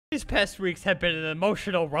These past weeks have been an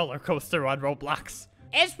emotional roller coaster on Roblox.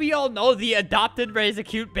 As we all know, the adopted Raise a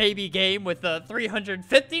Cute Baby game with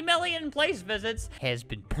 350 million place visits has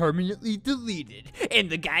been permanently deleted. And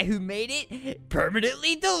the guy who made it,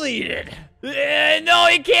 permanently deleted. No,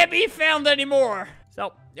 he can't be found anymore.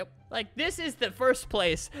 So, yep. Like, this is the first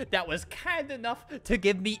place that was kind enough to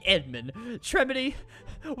give me admin. Tremity,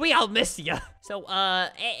 we all miss ya. So,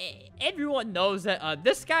 everyone knows that,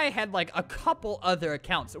 this guy had, like, a couple other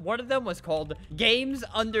accounts. One of them was called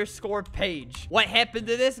games_page. What happened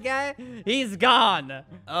to this guy? He's gone.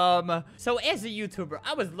 So as a YouTuber,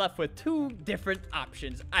 I was left with two different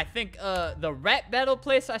options. I think, the rap battle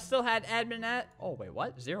place I still had admin at. Oh, wait,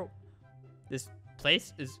 what? Zero? This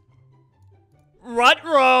place is...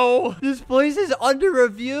 Rutro! This place is under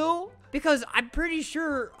review? Because I'm pretty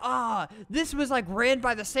sure, this was like ran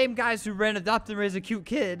by the same guys who ran Adopt and Raise a Cute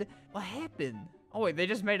Kid. What happened? Oh wait, they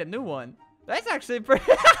just made a new one. That's actually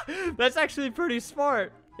pretty, that's actually pretty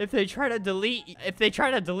smart. If they try to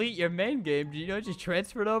delete your main game, you know, just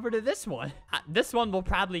transfer it over to this one. This one will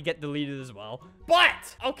probably get deleted as well.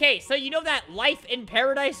 But, okay, so you know that Life in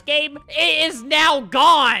Paradise game? It is now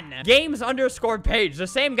gone! Games_page, the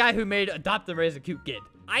same guy who made Adopt and Raise a Cute Kid.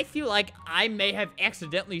 I feel like I may have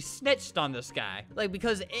accidentally snitched on this guy. Like,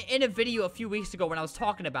 because in a video a few weeks ago when I was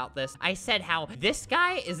talking about this, I said how this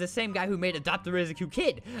guy is the same guy who made Adopt and Raise a Cute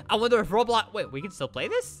Kid. I wonder if Roblox... Wait, we can still play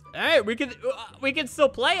this? Hey, we can still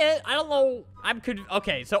play it. I don't know.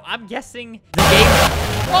 Okay, so I'm guessing the game...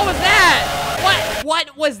 What was that?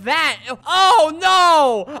 What was that? Oh,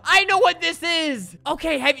 no! I know what this is!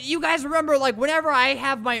 Okay, you guys remember, like, whenever I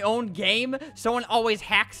have my own game, someone always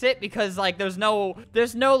hacks it because, like, there's no,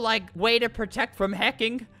 like, way to protect from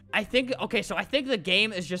hacking. I think the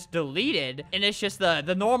game is just deleted, and it's just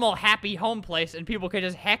the normal happy home place, and people can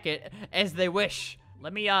just hack it as they wish.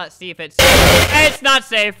 Let me, see if it's... It's not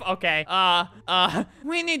safe! Okay,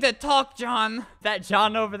 we need to talk, John. That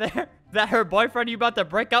John over there? That her boyfriend, you about to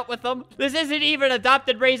break up with him? This isn't even Adopt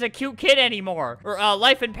and Raise a Cute Kid anymore. Or,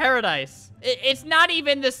 Life in Paradise. It's not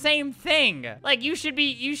even the same thing. Like, you shouldn't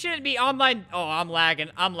be online. Oh, I'm lagging.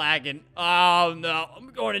 Oh, no.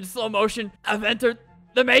 I'm going in slow motion. I've entered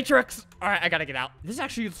the Matrix. All right, I gotta get out. This is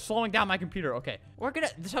actually slowing down my computer. Okay,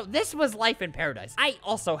 so this was Life in Paradise. I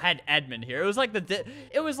also had admin here. It was like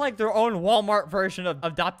their own Walmart version of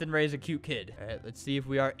Adopt and Raise a Cute Kid. All right, let's see if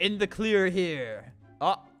we are in the clear here.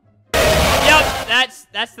 Oh. Yep,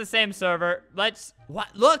 that's the same server.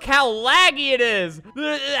 Look how laggy it is.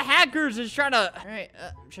 The hackers is trying to, all right,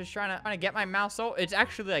 just trying to get my mouse. So it's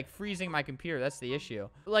actually like freezing my computer. That's the issue.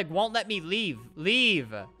 Like, won't let me leave.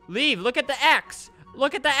 Leave. Look at the X.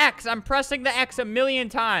 Look at the X. I'm pressing the X a million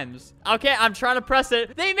times. Okay, I'm trying to press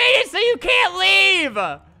it. They made it so you can't leave.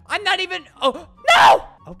 I'm not even, oh, no!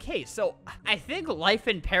 Okay, so I think Life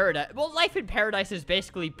in Paradise is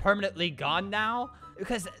basically permanently gone now.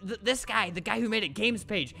 Because this guy, the guy who made it games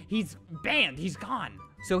page, he's banned. He's gone.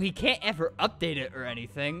 So he can't ever update it or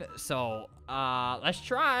anything. So, let's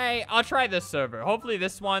try. I'll try this server. Hopefully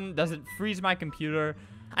this one doesn't freeze my computer.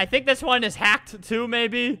 I think this one is hacked too,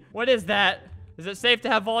 maybe. What is that? Is it safe to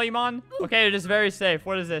have volume on? Okay, it is very safe.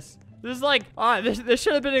 What is this? This is like, this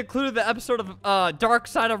should have been included in the episode of, Dark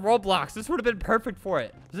Side of Roblox. This would have been perfect for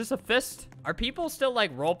it. Is this a fist? Are people still, like,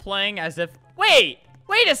 role-playing as if... Wait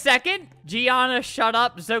a second. Gianna, shut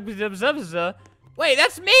up. Wait,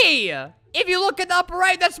 that's me. If you look in the upper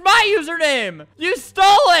right, that's my username. You stole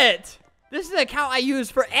it. This is the account I use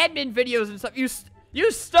for admin videos and stuff.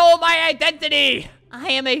 You stole my identity. I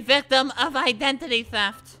am a victim of identity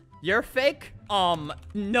theft. You're fake?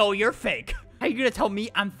 No, you're fake. How are you gonna tell me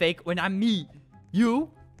I'm fake when I'm me?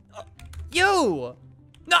 You? You.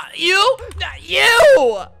 Not you. Not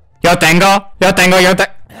you. Yo tengo.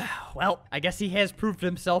 Well, I guess he has proved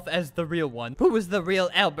himself as the real one. Who is the real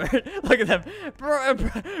Albert? Look at them.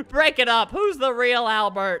 Break it up. Who's the real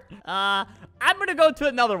Albert? I'm gonna go to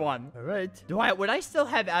another one. All right. Would I still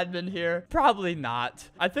have admin here? Probably not.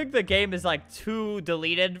 I think the game is like too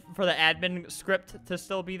deleted for the admin script to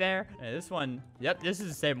still be there. Hey, this one. Yep, this is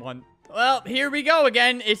the same one. Well, here we go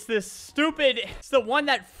again. It's it's the one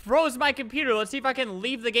that froze my computer. Let's see if I can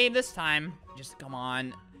leave the game this time. Just come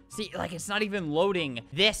on. See, like, it's not even loading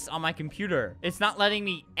this on my computer. It's not letting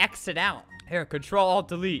me exit out. Here,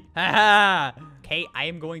 Control-Alt-Delete. Haha. Okay, I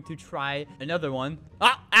am going to try another one.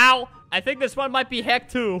 Oh, ow. I think this one might be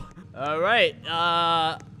hacked too. All right.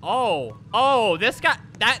 Oh, this guy,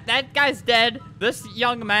 that guy's dead. This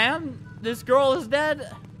young man, this girl is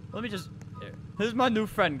dead. Let me just, here. This is my new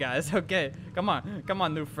friend, guys. Okay, come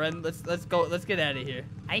on, new friend. Let's go. Let's get out of here.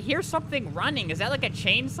 I hear something running. Is that like a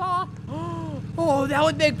chainsaw? Oh, that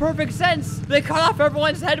would make perfect sense. They cut off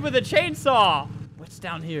everyone's head with a chainsaw. What's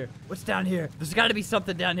down here? What's down here? There's got to be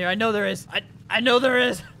something down here. I know there is. I know there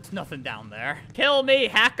is. There's nothing down there. Kill me,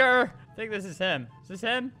 hacker. I think this is him. Is this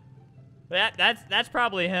him? That's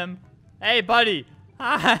probably him. Hey, buddy.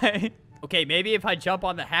 Hi. Okay, maybe if I jump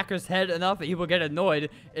on the hacker's head enough, he will get annoyed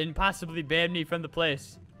and possibly ban me from the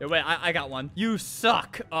place. Hey, wait, I got one. You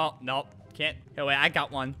suck. Oh, nope. Can't. Hey, wait, I got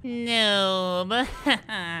one. No.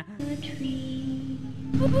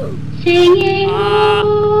 Singing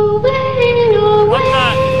what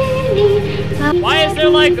the? Why is there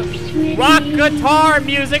like rock guitar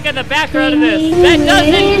music in the background of this? That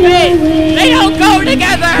doesn't fit. They don't go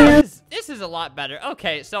together. This is a lot better.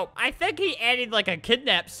 Okay, so I think he added like a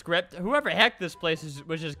kidnap script. Whoever hacked this place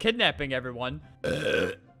was just kidnapping everyone.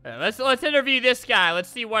 Let's interview this guy. Let's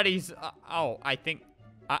see what he's. Oh, I think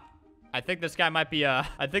this guy might be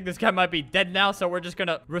dead now, so we're just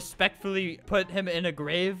gonna respectfully put him in a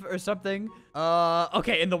grave or something.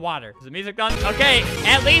 Okay, in the water. Is the music done? Okay,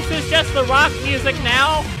 at least it's just the rock music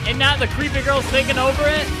now, and not the creepy girl singing over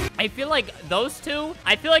it. I feel like those two,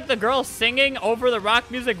 I feel like the girl singing over the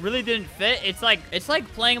rock music really didn't fit. It's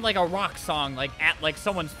like playing like a rock song, like at like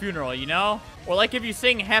someone's funeral, you know? Or like if you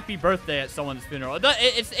sing happy birthday at someone's funeral.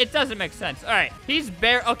 It doesn't make sense. All right, he's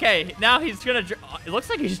okay, now he's gonna, it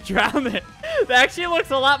looks like he's drowning. That actually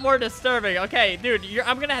looks a lot more disturbing. Okay, dude,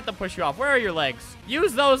 I'm gonna have to push you off. Where are your legs?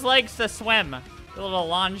 Use those legs to swim. The little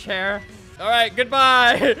lawn chair. All right,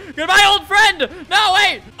 goodbye. Goodbye, old friend. No,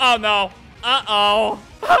 wait. Oh, no. Uh-oh.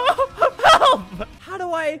 Help. How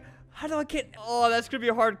do I get, oh, that's gonna be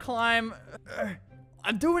a hard climb.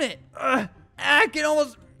 I'm doing it. I can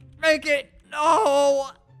almost make it. No.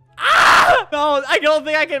 Ah! No, I don't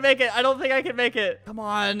think I can make it. I don't think I can make it. Come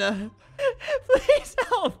on. Please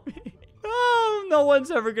help me. Oh, no one's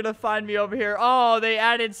ever gonna find me over here. Oh, they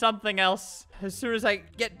added something else. As soon as I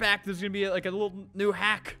get back, there's gonna be like a little new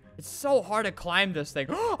hack. It's so hard to climb this thing.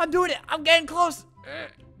 I'm doing it. I'm getting close.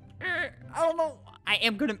 I don't know.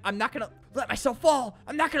 I'm not gonna let myself fall.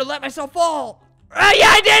 I'm not gonna let myself fall. Yeah,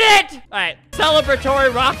 I did it! All right,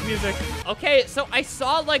 celebratory rock music. Okay, so I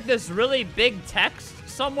saw like this really big text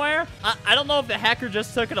somewhere. I don't know if the hacker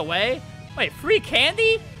just took it away. Wait, free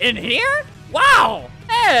candy in here? Wow!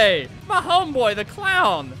 Hey, my homeboy, the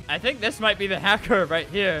clown. I think this might be the hacker right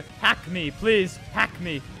here. Hack me, please. Hack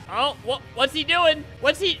me. Oh, what's he doing?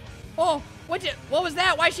 Oh, what was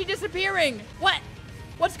that? Why is she disappearing?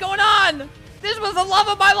 What's going on? This was the love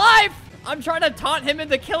of my life. I'm trying to taunt him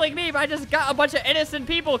into killing me, but I just got a bunch of innocent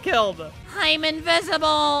people killed. I'm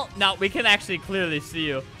invisible. No, we can actually clearly see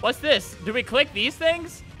you. What's this? Do we click these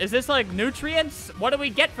things? Is this like nutrients? What do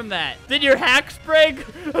we get from that? Did your hacks break?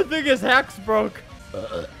 I think his hacks broke.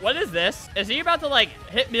 What is this? Is he about to like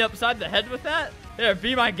hit me upside the head with that? Here,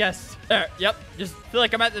 be my guest. There, yep. Just feel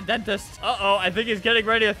like I'm at the dentist. Uh-oh, I think he's getting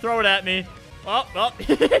ready to throw it at me. Oh,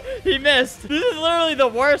 he missed. This is literally the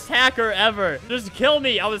worst hacker ever. Just kill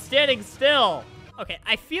me. I was standing still. Okay,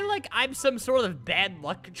 I feel like I'm some sort of bad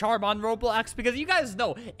luck charm on Roblox because you guys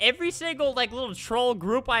know every single like little troll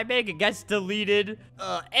group I make, it gets deleted.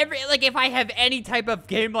 If I have any type of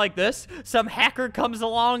game like this, some hacker comes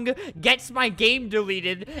along, gets my game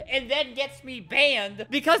deleted, and then gets me banned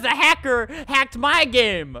because the hacker hacked my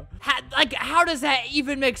game. How does that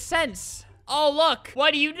even make sense? Oh, look,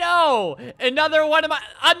 what do you know? Another one of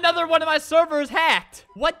my servers hacked.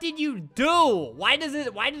 What did you do? Why do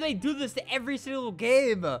they do this to every single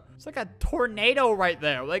game? It's like a tornado right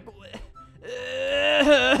there. Like, all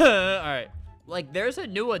right. Like, there's a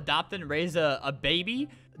new adopt and raise a baby.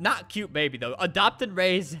 Not cute baby, though. Adopt and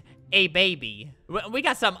raise a baby. We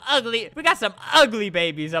got some ugly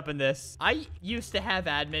babies up in this. I used to have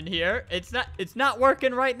admin here. It's not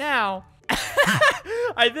working right now.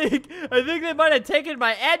 I think they might have taken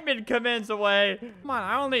my admin commands away. Come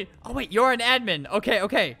on, oh wait, you're an admin.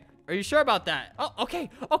 Okay. Are you sure about that? Oh, okay,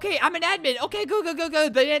 I'm an admin. Okay,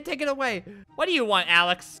 good. They didn't take it away. What do you want,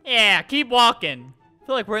 Alex? Yeah, keep walking. I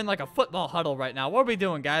feel like we're in like a football huddle right now. What are we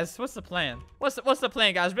doing, guys? What's the plan? What's the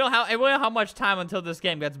plan, guys? We don't know how much time until this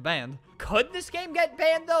game gets banned. Could this game get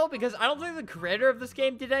banned though? Because I don't think the creator of this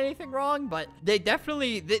game did anything wrong, but they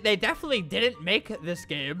definitely didn't make this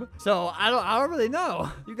game. So I don't really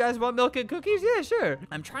know. You guys want milk and cookies? Yeah, sure.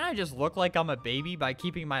 I'm trying to just look like I'm a baby by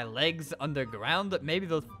keeping my legs underground. Maybe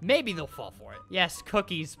they'll fall for it. Yes,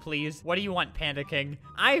 cookies, please. What do you want, Panda King?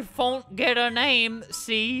 I won't get a name.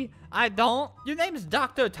 See, I don't. Your name's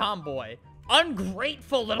Dr. Tomboy.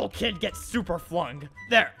 Ungrateful little kid gets super flung.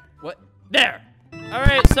 There. What? There. All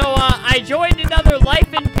right, so I joined another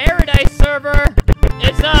Life in Paradise server.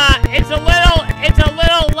 It's a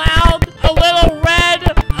little loud, a little red,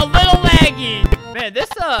 a little laggy.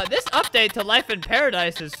 this update to Life in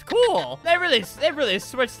Paradise is cool. They really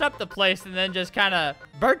switched up the place and then just kind of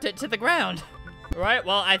burnt it to the ground. Right,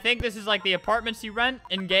 well, I think this is like the apartments you rent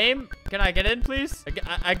in-game. Can I get in, please?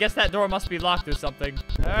 I guess that door must be locked or something.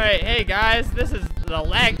 All right, hey, guys, this is the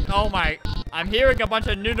lag. Oh, my. I'm hearing a bunch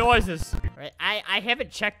of new noises. Right, I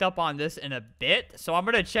haven't checked up on this in a bit, so I'm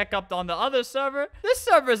going to check up on the other server. This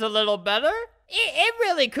server's a little better. It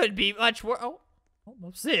really could be much worse. Oh,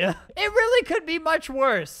 we'll see. It really could be much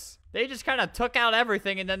worse. They just kind of took out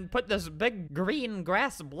everything and then put this big green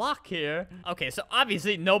grass block here. Okay, so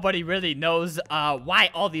obviously nobody really knows why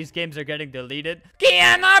all these games are getting deleted.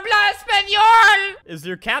 ¿Quién habla español? Is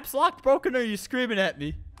your caps lock broken or are you screaming at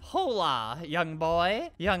me? Hola, young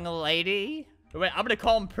boy, young lady. Wait, I'm gonna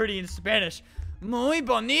call him pretty in Spanish. Muy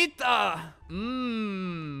bonita.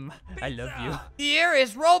 I love you. Here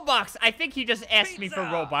is Roblox. I think he just asked me for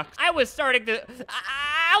Roblox. I was starting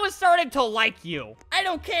to like you. I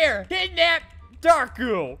don't care. Kidnap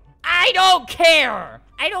Darku. I don't care.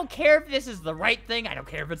 I don't care if this is the right thing. I don't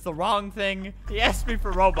care if it's the wrong thing. He asked me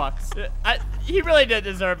for Robux. He really did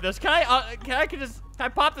deserve this. Can I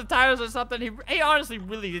pop the tires or something? He honestly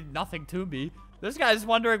really did nothing to me. This guy's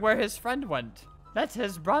wondering where his friend went. That's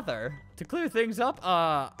his brother. To clear things up,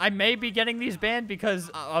 I may be getting these banned because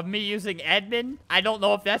of me using admin. I don't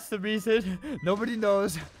know if that's the reason. Nobody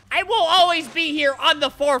knows. I will always be here on the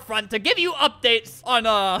forefront to give you updates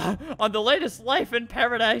on the latest Life in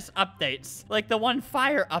Paradise updates. Like the one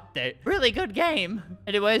Fire update. Really good game.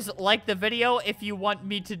 Anyways, like the video if you want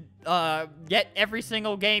me to get every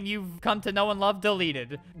single game you've come to know and love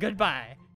deleted. Goodbye.